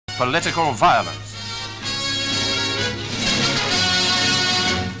political violence.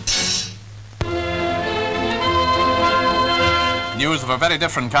 News of a very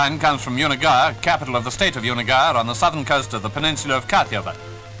different kind comes from Junagarh, capital of the state of Junagarh, on the southern coast of the peninsula of Kathiawar.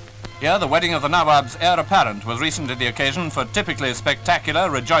 Here, the wedding of the Nawab's heir apparent was recently the occasion for typically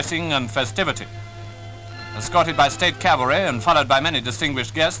spectacular rejoicing and festivity. Escorted by state cavalry and followed by many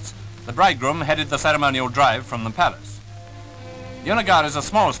distinguished guests, the bridegroom headed the ceremonial drive from the palace. Junagarh is a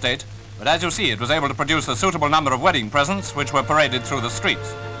small state, but as you see, it was able to produce a suitable number of wedding presents which were paraded through the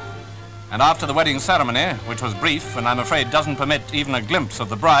streets. And after the wedding ceremony, which was brief and I'm afraid doesn't permit even a glimpse of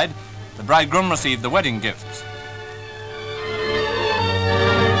the bride, the bridegroom received the wedding gifts.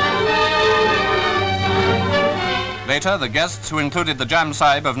 Later, the guests, who included the Jam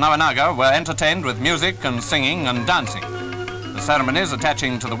Sahib of Nawanagar, were entertained with music and singing and dancing. The ceremonies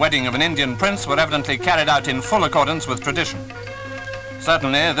attaching to the wedding of an Indian prince were evidently carried out in full accordance with tradition.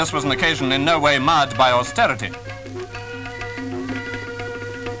 Certainly, this was an occasion in no way marred by austerity.